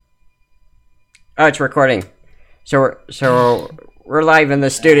Oh, it's recording. So we're live in the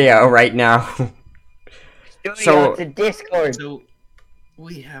studio right now. Studio, So it's a Discord. So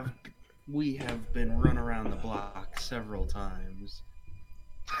we have we have been run around the block several times.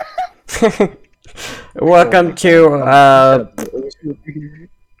 welcome to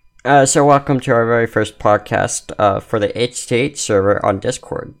welcome to our very first podcast for the HTH server on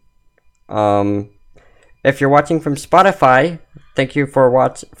Discord. If you're watching from Spotify, thank you for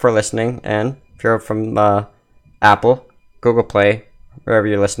listening, and if you're from Apple, Google Play, wherever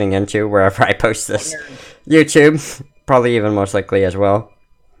you're listening into, wherever I post this, YouTube, probably even most likely as well.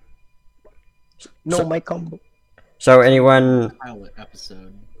 No, my combo. So anyone, Pilot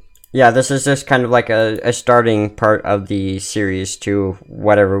episode. yeah, this is just kind of like a starting part of the series to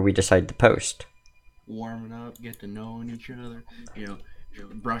whatever we decide to post. Warming up, get to knowing each other,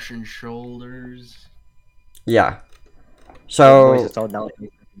 brushing shoulders. Yeah. Voice So is all down.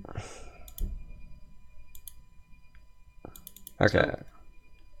 okay.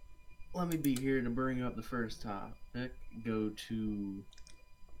 Let me be here to bring up the first topic. Go to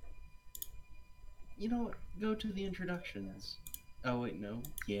Go to the introductions. Oh wait, no.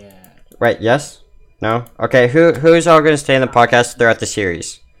 Yeah. Right. Yes. No. Okay. Who's all going to stay in the podcast throughout the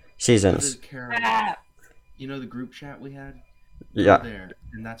seasons? FazeKara. You know the group chat we had? Go Yeah. there,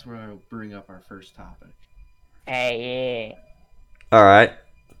 and that's where I'll bring up our first topic. Hey, All right.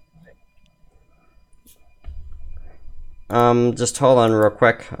 Just hold on real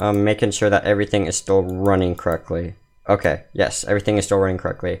quick. Making sure that everything is still running correctly. Okay. Yes, everything is still running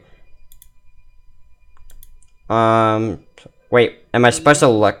correctly. Wait. Am I supposed to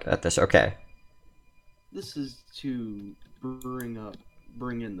look at this? Okay. This is to bring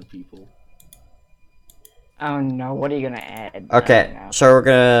in the people. Oh no, what are you gonna add? Okay. So we're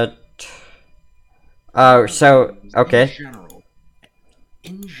gonna. Oh. So okay.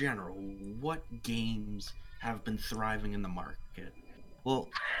 In general, what games have been thriving in the market? Well,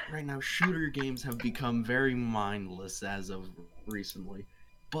 right now, shooter games have become very mindless as of recently.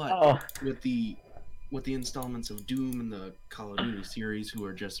 But with the installments of Doom and the Call of Duty series, who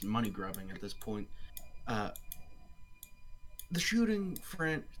are just money grubbing at this point, the shooting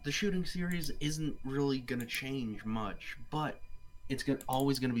series isn't really gonna change much, but it's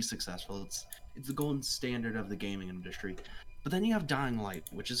always gonna be successful. It's the golden standard of the gaming industry. But then you have Dying Light,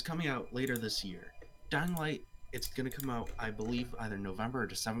 which is coming out later this year. Dying Light, it's gonna come out, I believe, either November or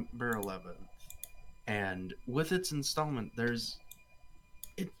December 11th. And with its installment, it's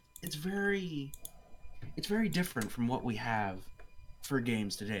very different from what we have for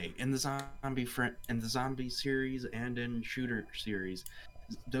games today in the zombie series and in shooter series.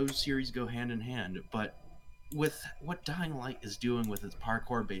 Those series go hand in hand, but with what Dying Light is doing with its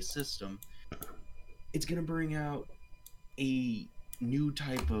parkour based system, it's going to bring out a new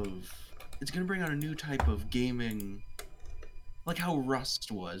type of gaming, like how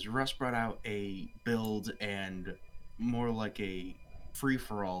Rust was. Rust brought out a build and more like a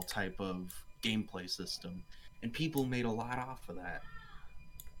free-for-all type of gameplay system, and people made a lot off of that.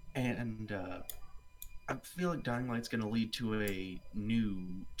 And I feel like Dying Light's going to lead to a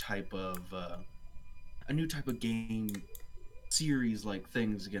new type of game series, like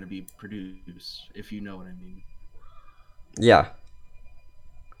things going to be produced, if you know what I mean. Yeah.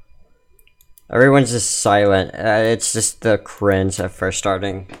 Everyone's just silent. It's just the cringe at first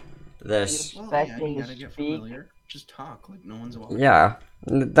starting this. Well, yeah, you gotta get familiar. Just talk like no one's watching. Yeah,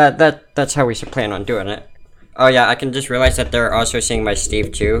 that's how we should plan on doing it. Oh yeah, I can just realize that they're also seeing my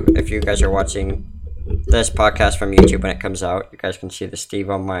Steve too. If you guys are watching this podcast from YouTube when it comes out, you guys can see the Steve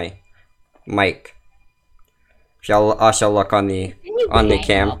on my mic. Y'all also look on the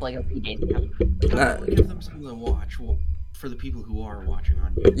cam. Give them something to watch for the people who are watching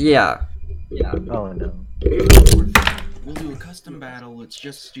on YouTube. Yeah. Oh no. We'll do a custom battle. It's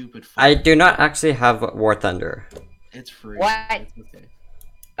just stupid fun. I do not actually have War Thunder. It's free. What? It's okay.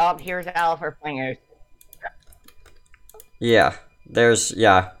 Oh, here's Al for playing. Yeah.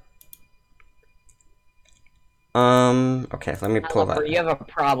 Yeah. Okay, let me pull that. You have a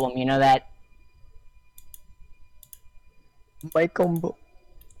problem, you know that? My combo.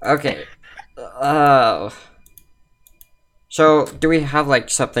 Okay. So, do we have, like,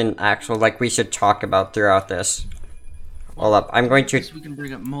 something actual, like, we should talk about throughout this? Hold up, I'm going to... We can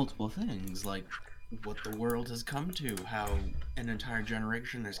bring up multiple things, like what the world has come to, how an entire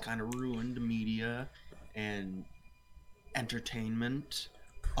generation has kind of ruined media and entertainment,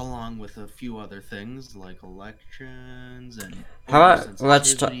 along with a few other things, like elections and... How about,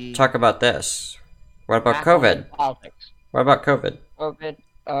 let's talk about this. What about COVID? Politics. What about COVID? COVID.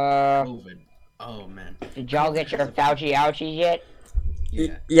 COVID. Oh, man. Did y'all get your Fauci ouchies yet?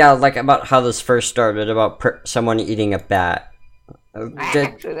 Yeah, like about how this first started, about someone eating a bat.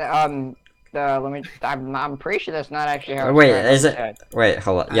 Actually, let me. I'm pretty sure that's not actually how it Wait, started. is it? Wait,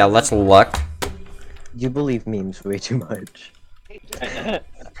 hold on. Yeah, let's remember- look. You believe memes way too much. I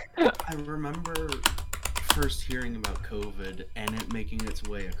remember first hearing about COVID and it making its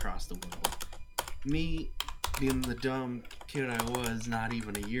way across the world. Me, being the dumb kid I was not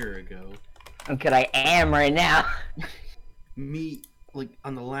even a year ago, Because I am right now. me, like,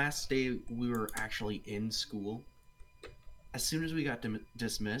 on the last day we were actually in school, as soon as we got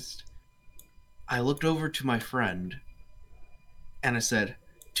dismissed, I looked over to my friend and I said,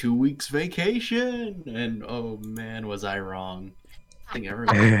 2 weeks vacation! And oh man, was I wrong. I think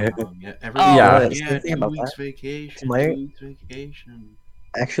everyone was wrong. Yeah, everyone Yeah. was like, Same yeah, thing 2 about weeks that. vacation, My- 2 weeks vacation.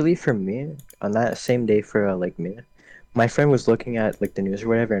 Actually, for me, on that same day for like me, my friend was looking at like the news or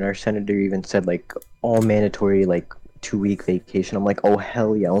whatever, and our senator even said like all mandatory like 2 week vacation. I'm like, oh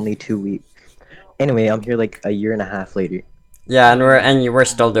hell yeah, only 2 weeks. Anyway, I'm here like a year and a half later. Yeah, and we're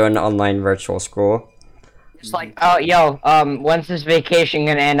still doing online virtual school. It's like, oh, yo, when's this vacation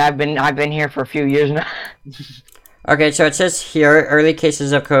gonna end? I've been here for a few years now. Okay, so it says here early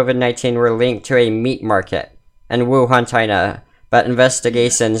cases of COVID-19 were linked to a meat market in Wuhan, China, but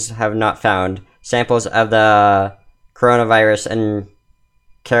investigations have not found samples of the coronavirus in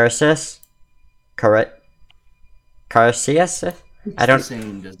Caricis? Caricis? It's the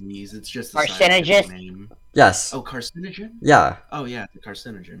same disease. It's just the Carcinogen? scientific name. Yes. Oh, carcinogen? Yeah. Oh yeah, the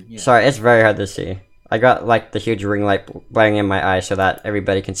carcinogen. Yeah. Sorry, it's very hard to see. I got like the huge ring light blinding in my eye so that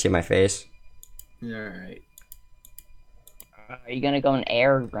everybody can see my face. All right. Are you gonna go in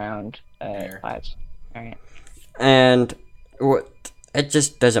air or ground? Air. Vibes. Alright. And it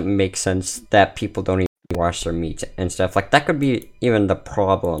just doesn't make sense that people don't even wash their meat and stuff. Like that could be even the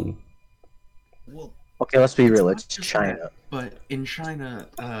problem. Well, Okay, let's be It's real. not It's just China. that, but in China,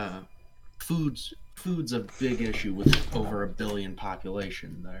 food's a big issue with over 1 billion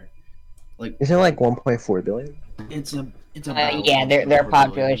population there. Like Isn't it like 1.4 billion? it's about Yeah, their 1.4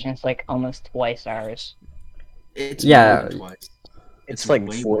 population is like almost twice ours. billion. It's Yeah. more than twice. It's like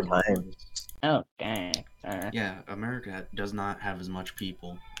way 4 more than times. twice. Oh, dang. Yeah, America does not have as much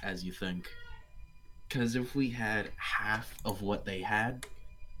people as you think. Because if we had half of what they had,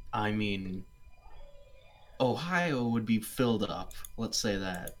 I mean, Ohio would be filled up. Let's say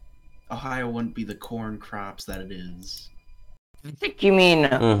that. Ohio wouldn't be the corn crops that it is. I think you mean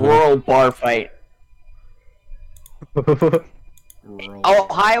Mhm. rural bar fight. Rural.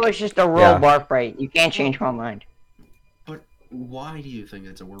 Ohio is just a rural Yeah. bar fight. You can't change my mind. But why do you think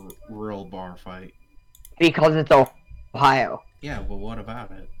it's a rural bar fight? Because it's Ohio. Yeah, well, what about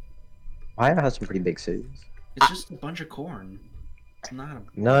it? Ohio has some pretty big cities. It's just a bunch of corn. It's not a.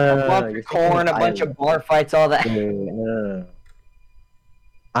 No, A bunch you're of thinking corn, a of bunch Iowa. of bar fights, all that. No.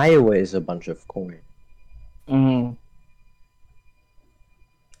 Iowa is a bunch of corn. Mm.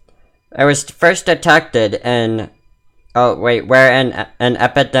 It was first detected in. Oh wait, where an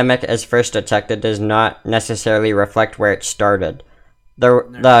epidemic is first detected does not necessarily reflect where it started.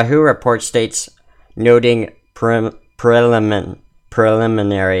 The WHO report states, noting preliminary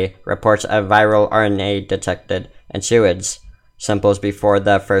reports of viral RNA detected in sewage samples before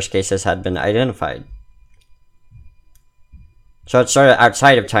the first cases had been identified. So it started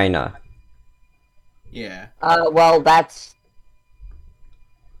outside of China. Yeah. Well, that's.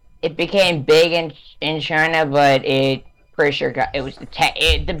 It became big in China, but it pretty sure it was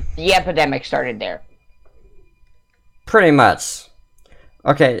the epidemic started there. Pretty much.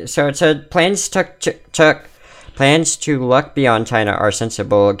 Okay, so it said plans plans to look beyond China are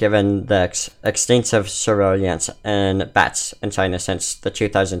sensible given the extensive surveillance in bats in China since the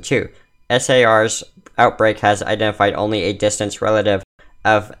 2002. SAR's outbreak has identified only a distance relative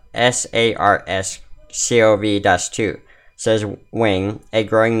of SARS-CoV-2, says Wing. A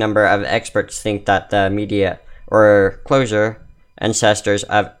growing number of experts think that the media or closure ancestors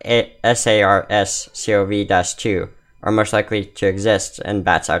of SARS-CoV-2 are most likely to exist in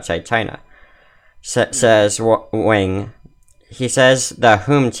bats outside China, says Wing. He says the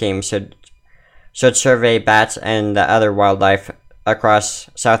WHOM team should survey bats and the other wildlife across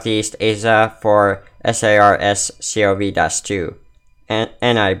Southeast Asia for SARS-CoV-2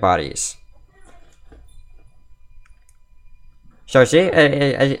 antibodies. So see,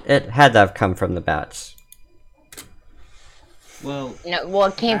 it had to have come from the bats. Well. No, well,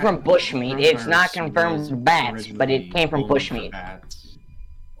 it came from bushmeat. It's not confirmed was with bats, but it originally came from only for bushmeat. bats.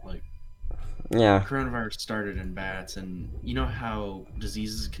 Like, Yeah. coronavirus started in bats, and you know how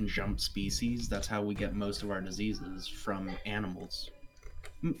diseases can jump species? That's how we get most of our diseases from animals.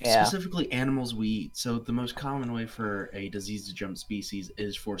 Yeah. Specifically, animals we eat. So the most common way for a disease to jump species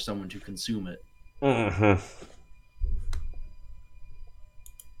is for someone to consume it. Mm-hmm.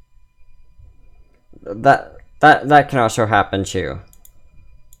 That can also happen too.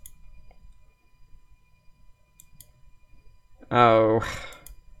 Oh.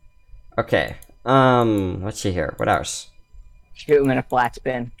 Okay. Let's see here. What else? Shoot him in a flat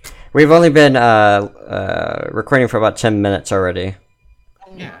spin. We've only been recording for about 10 minutes already.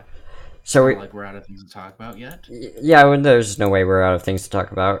 Yeah. So Not like we're out of things to talk about yet. yeah, well, there's no way we're out of things to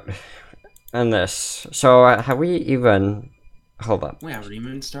talk about. And this. So have we even? Hold up. We haven't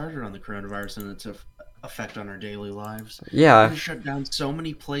even started on the coronavirus and its effect on our daily lives. Yeah. It shut down so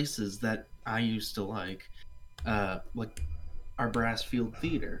many places that I used to like our Brassfield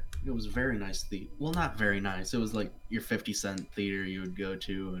Theater. It was very nice theater. Well, not very nice. It was like your 50-cent theater you would go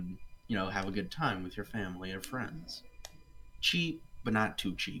to and, have a good time with your family or friends. Cheap, but not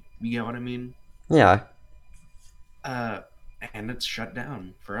too cheap. You get what I mean? Yeah. And it's shut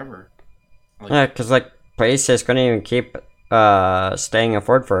down forever. Yeah, because like places couldn't even keep staying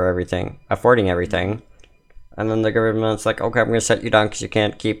affording everything, and then the government's like, okay, I'm gonna shut you down because you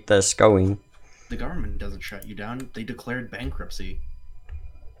can't keep this going. The government doesn't shut you down. They declared bankruptcy.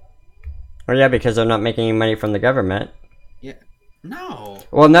 Well, yeah, because they're not making any money from the government. Yeah. No.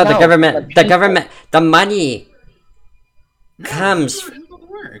 Well, no, the No, government, the money No, comes.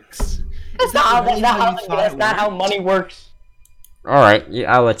 that's not how it works. That's not how money works. All right,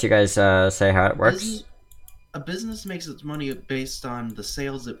 I'll let you guys say how it works. A business makes its money based on the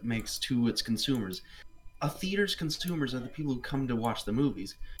sales it makes to its consumers. A theater's consumers are the people who come to watch the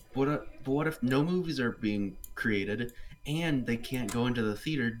movies. But what if no movies are being created and they can't go into the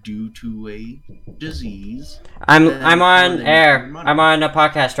theater due to a disease? I'm Then how on are they air. making money? I'm on a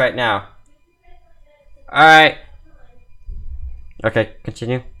podcast right now. All right. Okay,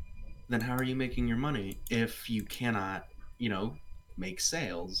 continue. Then how are you making your money if you cannot, make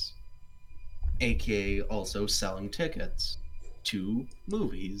sales? AKA also selling tickets to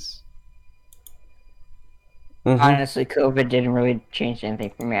movies. Mm-hmm. Honestly, COVID didn't really change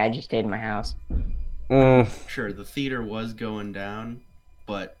anything for me. I just stayed in my house. Sure, the theater was going down,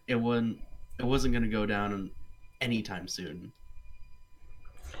 but it wasn't going to go down anytime soon.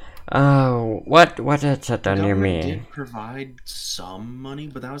 Oh, what did shut The down near government me? did provide some money,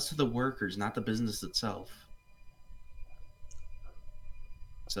 but that was to the workers, not the business itself.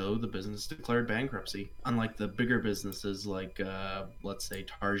 So the business declared bankruptcy. Unlike the bigger businesses like, let's say,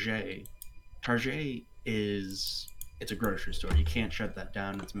 Target. Target it's a grocery store. You can't shut that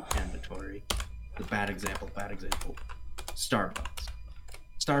down. It's mandatory. The bad example. Starbucks.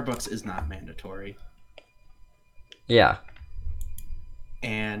 Starbucks is not mandatory. Yeah.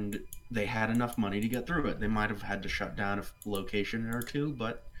 And they had enough money to get through it. They might have had to shut down a location or two,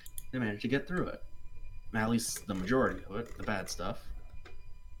 but they managed to get through it. At least the majority of it, the bad stuff.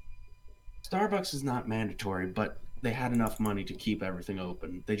 Starbucks is not mandatory, but they had enough money to keep everything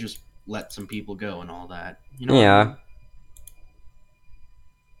open. They just let some people go and all that. You know what I Yeah. mean?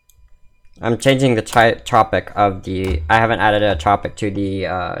 I'm changing the topic of the. I haven't added a topic to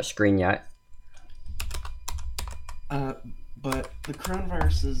the screen yet. But the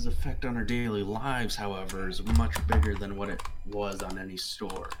coronavirus's effect on our daily lives, however, is much bigger than what it was on any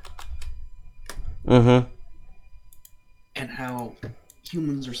store. Mm-hmm. And how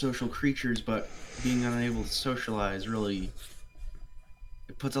humans are social creatures, but being unable to socialize really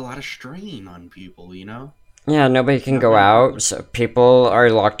it puts a lot of strain on people, Yeah, nobody can go out. So people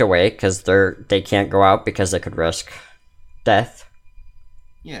are locked away because they can't go out because they could risk death.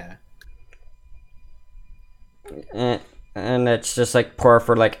 Yeah. And it's just like poor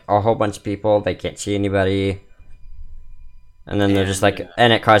for like a whole bunch of people. They can't see anybody. And then they're just like,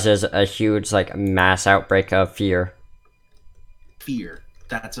 and it causes a huge like mass outbreak of fear. Fear.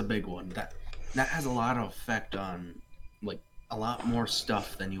 That's a big one. That has a lot of effect on like a lot more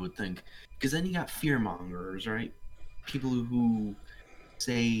stuff than you would think. Because then you got fear mongers, right? People who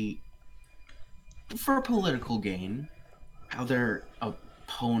say for political gain how their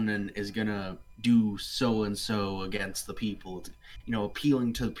opponent is gonna do so and so against the people,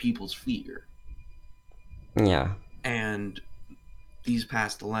 appealing to the people's fear. Yeah. And these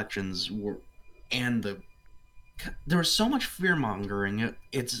past elections there was so much fear mongering.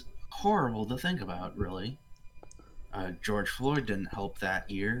 It's horrible to think about, really. George Floyd didn't help that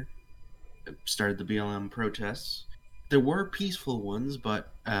year. It started the BLM protests. There were peaceful ones,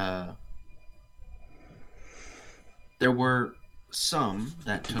 but there were some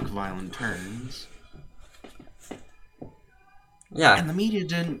that took violent turns. Yeah. And the media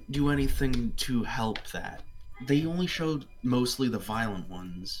didn't do anything to help that. they only showed mostly the violent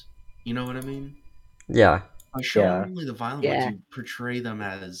ones. You know what I mean? Yeah. By showing Yeah. only the violent ones, you portray them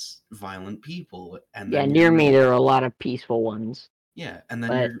as violent people, and Yeah, then near me there are a lot of peaceful ones. and then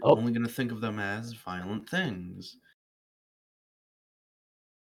But you're only gonna think of them as violent things.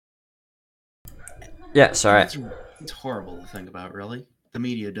 Yeah, sorry. It's horrible to think about, really. The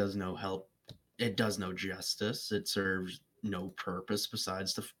media does no help. It does no justice. It serves no purpose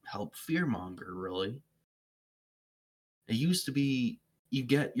besides to help fearmonger, really. It used to be you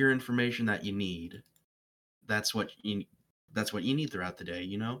get your information that you need. That's what you need throughout the day,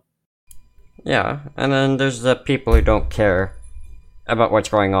 you know? Yeah, and then there's the people who don't care about what's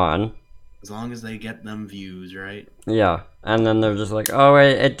going on. As long as they get them views, right? Yeah, and then they're just like, oh,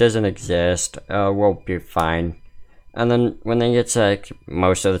 it doesn't exist. We'll be fine. And then when they get sick,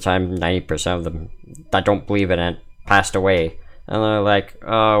 most of the time, 90% of them that don't believe in it passed away. And they're like,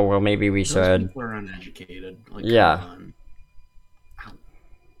 oh, well, maybe we Those should. people are uneducated. Like, Yeah. come on. Ow.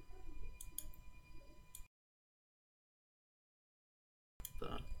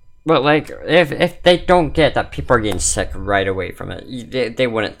 But, like, if they don't get that people are getting sick right away from it, they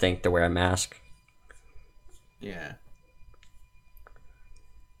wouldn't think to wear a mask. Yeah.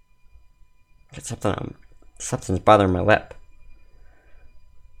 Get something's bothering my lip.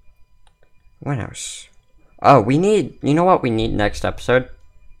 What else? Oh, you know what we need next episode?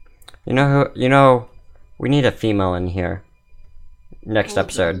 We need a female in here. Next Well, it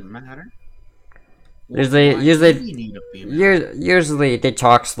episode. doesn't matter. Usually, Why do we need a female? usually they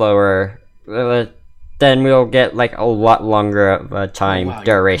talk slower. Then we'll get like a lot longer of a time Oh, wow, you're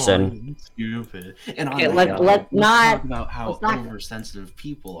duration. calling me stupid. And on Okay, that let's note, not- talk about how let's not- oversensitive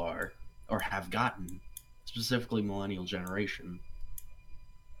people are, or have gotten, specifically millennial generation.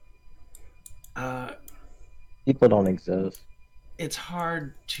 People don't exist. It's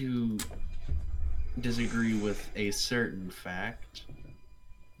hard to disagree with a certain fact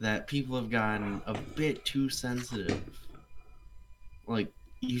that people have gotten a bit too sensitive. Like,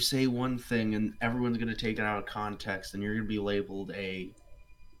 you say one thing and everyone's going to take it out of context and you're going to be labeled a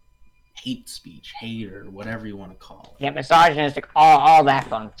hate speech, hater, whatever you want to call it. yeah, misogynistic, all that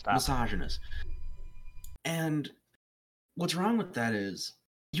fun stuff. Misogynist. And what's wrong with that is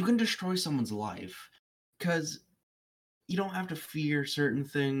you can destroy someone's life because you don't have to fear certain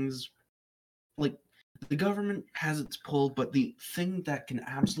things. Like, the government has its pull, but the thing that can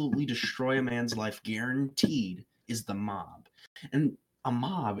absolutely destroy a man's life, guaranteed, is the mob. And a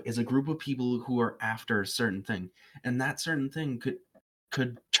mob is a group of people who are after a certain thing, and that certain thing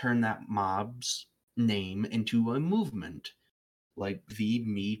could turn that mob's name into a movement, like the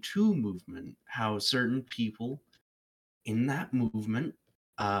Me Too movement. How certain people in that movement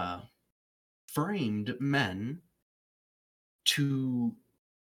framed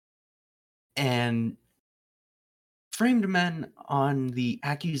men on the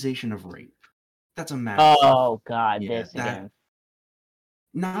accusation of rape. That's a massive. Oh god, Yeah, this again.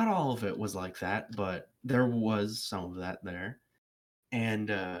 Not all of it was like that, but there was some of that there. And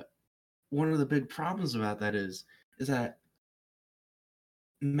one of the big problems about that is that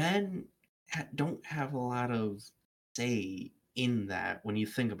men don't have a lot of say in that when you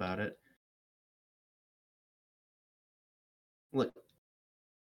think about it. Look,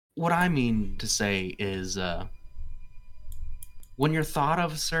 what I mean to say is when you're thought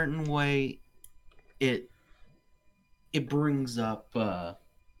of a certain way, it brings up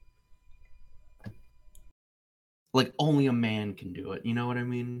like only a man can do it. You know what I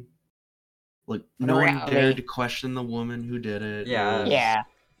mean? Like no one Reality. dared to question the woman who did it. Yeah. Yeah.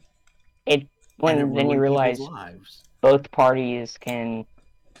 And it Then you ruined realize people's lives. both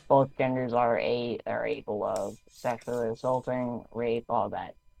genders are able of sexually assaulting, rape, all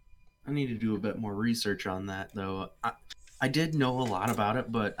that. I need to do a bit more research on that, though. I did know a lot about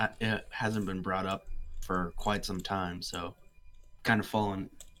it, but it hasn't been brought up for quite some time, so kind of fallen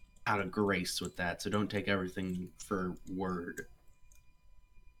out of grace with that. So don't take everything for word.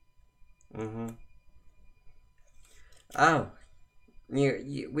 Mm-hmm. Oh,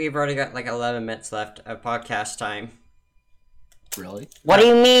 we've already got like 11 minutes left of podcast time. Really? What do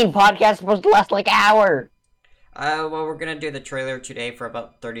you mean? Podcast supposed to last like an hour? Well, we're gonna do the trailer today for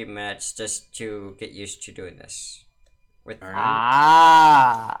about 30 minutes just to get used to doing this. With All right.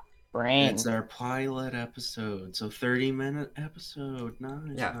 Ah, brain. It's our pilot episode, so 30-minute episode.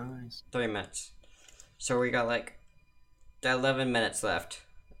 Nice, Yeah. nice. 30 minutes. So we got like 11 minutes left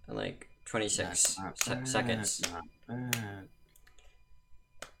and like 26 Not bad, seconds. Not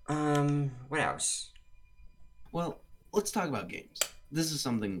bad. What else? Well, let's talk about games. This is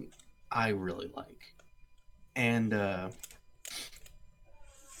something I really like. And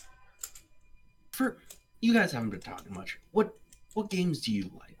you guys haven't been talking much. What games do you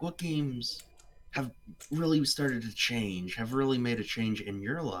like? What games have really started to change? Have really made a change in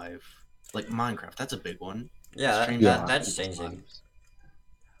your life? Like Minecraft, that's a big one. Yeah, It's that, changed a that lot of that's people's changing lives.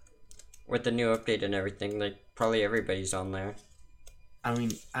 with the new update and everything. Like probably everybody's on there. I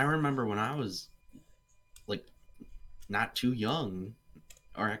mean, I remember when I was like not too young,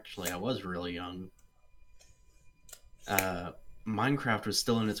 or actually I was really young. Minecraft was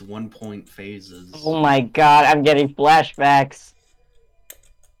still in its 1 point phases. Oh my god, I'm getting flashbacks.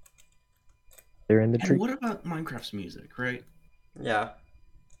 They're in the And tree. what about Minecraft's music, right? Yeah.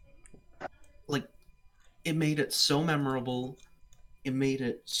 Like, it made it so memorable. It made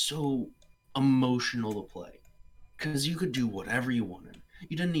it so emotional to play. Because you could do whatever you wanted.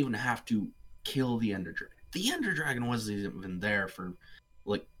 You didn't even have to kill the Ender Dragon. The Ender Dragon wasn't even there for,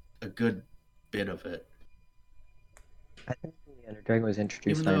 like, a good bit of it. I think the Ender Dragon was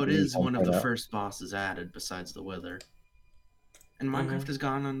introduced Even on, I though it believe, is one of the 1.0. first bosses added besides the Wither. And Mhm. Minecraft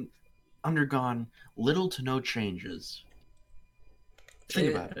has undergone little to no changes. Think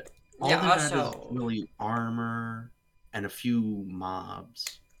It- about it. All yeah. they've added is Also, really armor and a few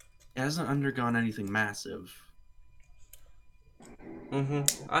mobs. It hasn't undergone anything massive.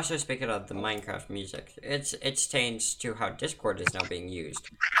 Also, speaking of the Minecraft music, it's changed to how Discord is now being used.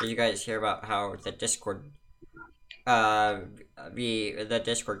 Did you guys hear about how the Discord, uh, the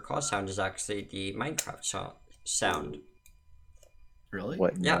Discord call sound is actually the Minecraft sound? Really?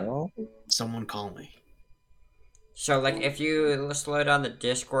 What? Yeah. No. Someone call me. So like, if you slow down the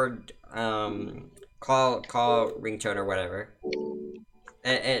Discord, call ringtone or whatever,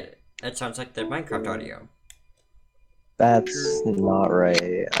 it sounds like the Minecraft audio. That's not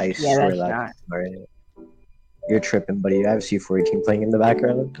right. I Yeah, swear that's that's not. not right. You're tripping, buddy. I have C418 playing in the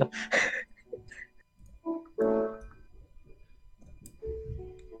background.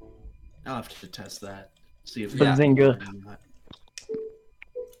 I'll have to test that. See if Yeah. Bazinga.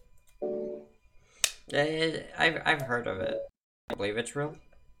 I've heard of it. I believe it's real.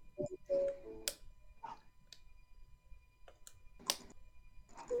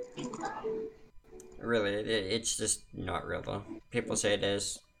 Really, it's just not real though. People say it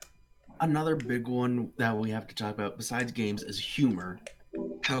is. Another big one that we have to talk about besides games is humor.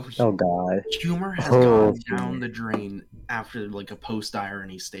 How Oh god. humor has Oh, gone down the drain after like a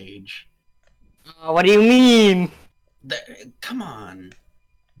post-irony stage. What do you mean? Come on.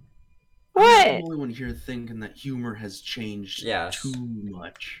 I'm not What? the only one here thinking that humor has changed Yes. too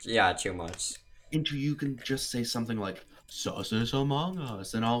much. Yeah, too much. Into you can just say something like "Sus is among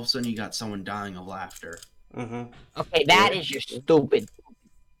us," and all of a sudden you got someone dying of laughter. Okay, that is just stupid.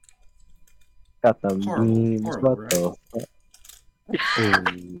 got them Horrible. beans. Horrible, What right? the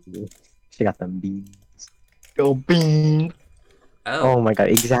fuck? Ooh. She got them beans. Go bean. Oh. Oh my god,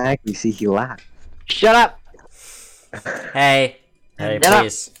 exactly. See, he laughed. Shut up. Hey. And Hey, Shut up.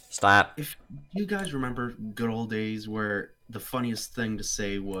 please stop. if you guys remember good old days where the funniest thing to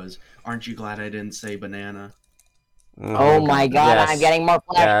say was, "Aren't you glad I didn't say banana?" Oh my god, Yes. I'm getting more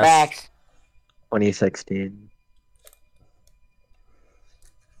Yes. flashbacks. 2016.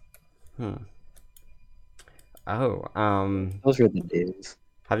 Oh. Those were the days.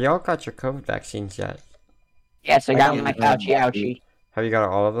 Have y'all got your COVID vaccines yet? Yes, I I got got my it. ouchie ouchie. Have you got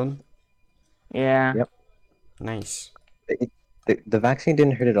all of them? Yeah. Yep. Nice. The vaccine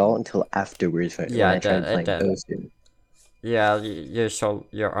didn't hurt at all until afterwards when Yeah, I it tried did. It playing did. Osu. Yeah,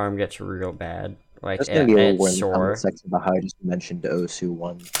 your arm gets real bad. Like That's gonna be a little it's more in the comment sore. section about how I just mentioned Osu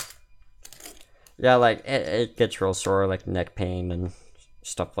once. Yeah, like it gets real sore, like neck pain and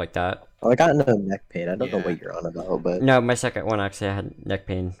stuff like that. Well, I got no neck pain. I don't know Yeah. what you're on about, but No, my second one actually I had neck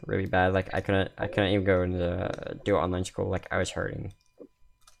pain really bad. Like I couldn't even go into do online school. Like I was hurting.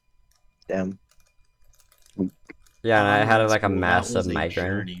 damn. Yeah, and I had Online like a school, that massive was a migraine.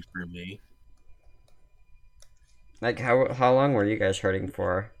 journey for me. Like how long were you guys hurting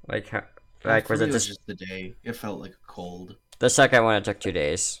for? Like how, like For was me, it was just just the day. It felt like a cold. the second one? It took 2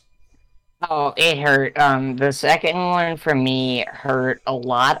 days. Oh, it hurt. The second one for me hurt a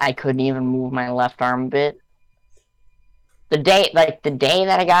lot. I couldn't even move my left arm a bit. The day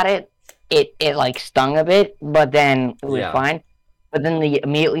that I got it, it like stung a bit, but then it was Yeah. fine. But then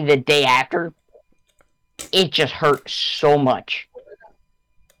immediately the day after, it just hurt so much.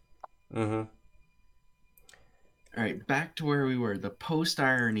 All right, back to where we were. The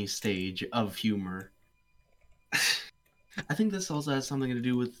post-irony stage of humor. I think this also has something to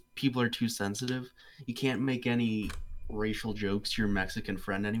do with people are too sensitive. You can't make any racial jokes to your Mexican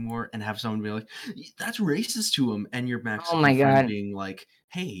friend anymore and have someone be like, "That's racist to him," and your Mexican my friend God. being like,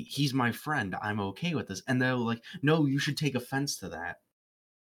 "Hey, he's my friend. I'm okay with this," and they're like, "No, you should take offense to that."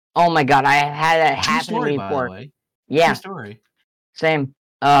 Oh my god, I had that True happen to story, me by the before. way. Yeah, True story. same.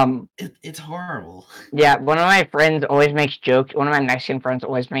 It's horrible. Yeah, one of my friends always makes jokes. One of my Mexican friends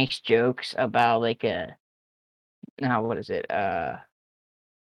always makes jokes about like what is it? About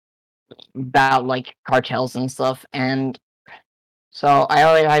like cartels and stuff. And so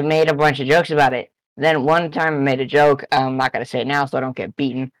I made a bunch of jokes about it. Then one time I made a joke. I'm not gonna say it now so I don't get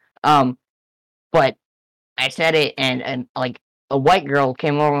beaten. But I said it, and like a white girl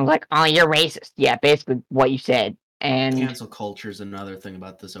came over and was like, "Oh, you're racist." Yeah, basically what you said. And Cancel culture is another thing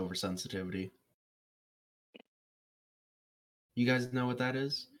about this oversensitivity. You guys know what that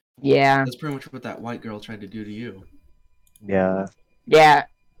is? yeah, That's pretty much what that white girl tried to do to you. Yeah. yeah,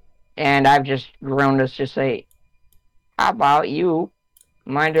 and I've just grown to just say, "How about you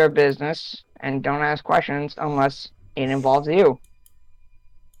mind your business and don't ask questions unless it involves you."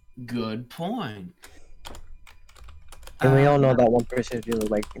 Good point. And we all know No, that one person is really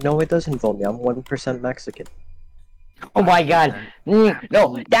like, no, it does involve me. I'm 1% Mexican. Oh my I hate god. that. No,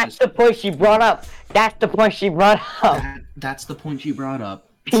 Absolutely that's the point she brought up. That's the point she brought up. That's the point she brought up.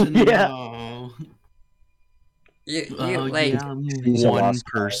 So Yeah. no. You Oh like yeah, She's a lost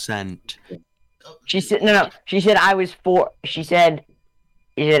 1%. She said no. She said I was four. She said,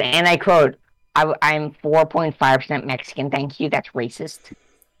 and I quote, I'm 4.5% Mexican. Thank you. That's racist.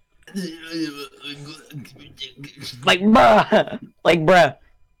 Like bruh. Like bruh.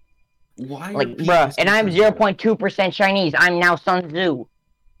 Why are Like people bruh. And so I'm sensitive? 0.2% Chinese. I'm now Sun Tzu.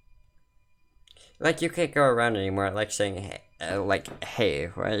 you can't go around anymore like saying hey, hey.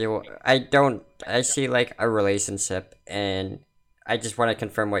 I see like a relationship and I just want to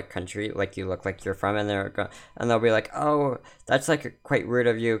confirm what country like you look like you're from, and and they'll be like, oh, that's like quite rude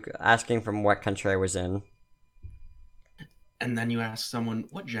of you asking from what country I was in. And then you ask someone,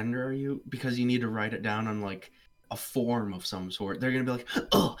 what gender are you? Because you need to write it down on like a form of some sort. They're gonna be like,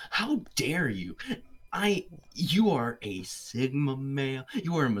 oh, how dare you? You are a Sigma male.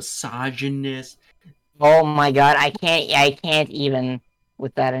 You are a misogynist. Oh my god. I can't even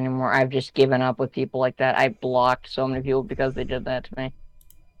with that anymore. I've just given up with people like that. I blocked so many people because they did that to me.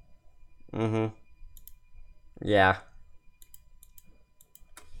 Mm-hmm. Yeah.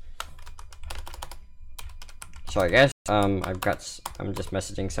 So I guess I'm just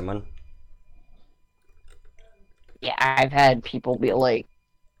messaging someone. Yeah, I've had people be like,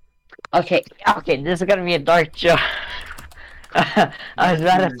 okay, this is gonna be a dark joke. I was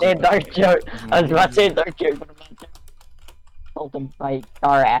about to say a dark joke. I was about to say a dark joke, but I'm not told to fight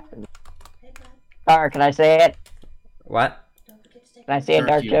Kara after. Kara, can I say it? What? Can I say a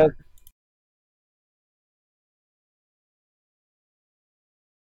dark humor. joke?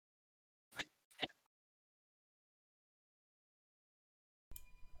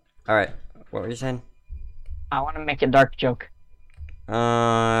 All right. What were you saying? I want to make a dark joke.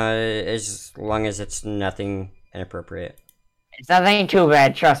 As long as it's nothing inappropriate. It's nothing too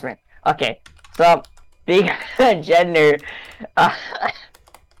bad, trust me. Okay, so being gender, uh,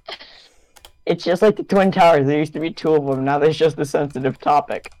 it's just like the Twin Towers. There used to be two of them. Now there's just a sensitive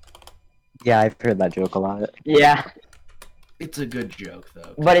topic. Yeah, I've heard that joke a lot. Yeah, It's a good joke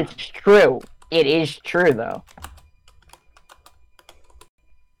though. but Come it's true. It is true though.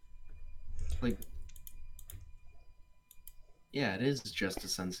 like, yeah, it is just a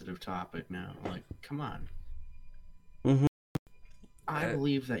sensitive topic now. Like, come on. Mhm. I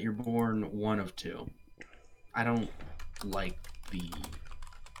believe that you're born one of two. I don't like the.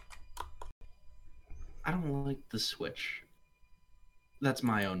 I don't like the switch. That's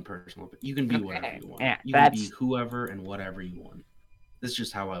my own personal. You can be whatever you want. Yeah, You can be that's whoever and whatever you want. That's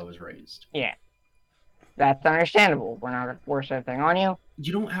just how I was raised. yeah, that's understandable. We're not gonna force everything on you.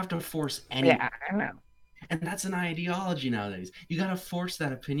 You don't have to force anything. Yeah, I know. And that's an ideology nowadays. You gotta force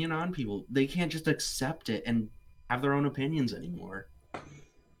that opinion on people. They can't just accept it and have their own opinions anymore.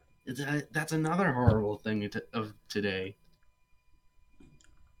 That's another horrible thing of today.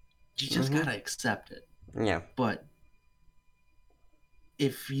 You just gotta accept it. Yeah. But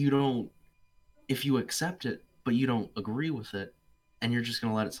if you accept it, but you don't agree with it, and you're just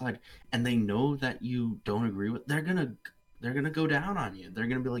gonna let it slide, and they know that you don't agree with, they're gonna go down on you. They're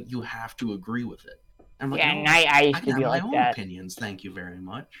gonna be like, you have to agree with it. And I'm like, Yeah, no, and I I used can to have be my like own that. opinions. Thank you very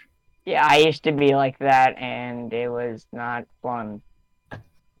much. Yeah, I used to be like that, and it was not fun.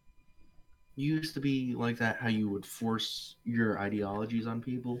 You used to be like that, how you would force your ideologies on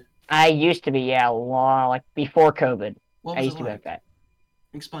people. I used to be, yeah, like before COVID. What I was used it to be like? like that.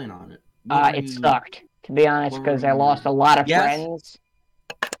 Explain on it. What were It you? sucked, to be honest, What because were I lost a lot of Yes? friends.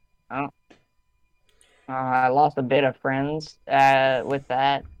 I lost a bit of friends with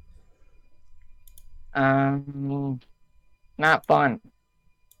that. Not fun.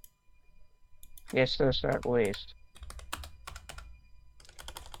 Yes, this at least.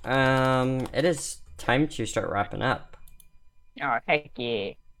 It is time to start wrapping up. Oh, heck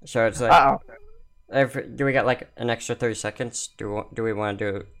yeah. So it's like, Uh-oh. do we got like an extra 30 seconds? Do we want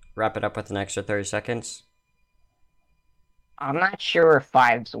to wrap it up with an extra 30 seconds? I'm not sure if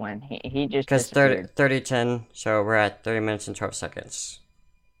Fives win. He just Because disappeared. 10, so we're at 30 minutes and 12 seconds.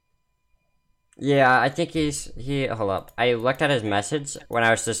 Yeah, I think hold up. I looked at his message when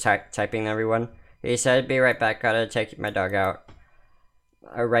I was just typing to everyone. He said, be right back, gotta take my dog out.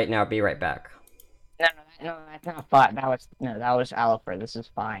 Right now, be right back. No, that's not Five. That was Alpha. This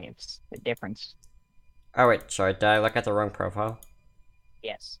is Fives. The difference. Oh wait, sorry, did I look at the wrong profile?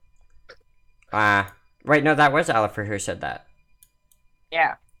 Yes. Wait, no, that was Alifer who said that.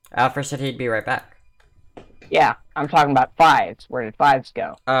 Yeah. Alifer said he'd be right back. Yeah. I'm talking about Fives. Where did Fives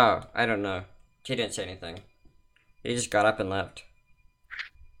go? Oh, I don't know. He didn't say anything. He just got up and left.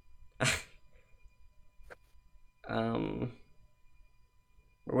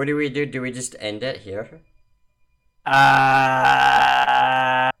 What do we do? Do we just end it here?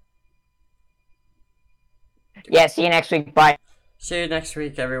 Yeah, see you next week. Bye. See you next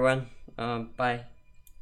week, everyone. Bye.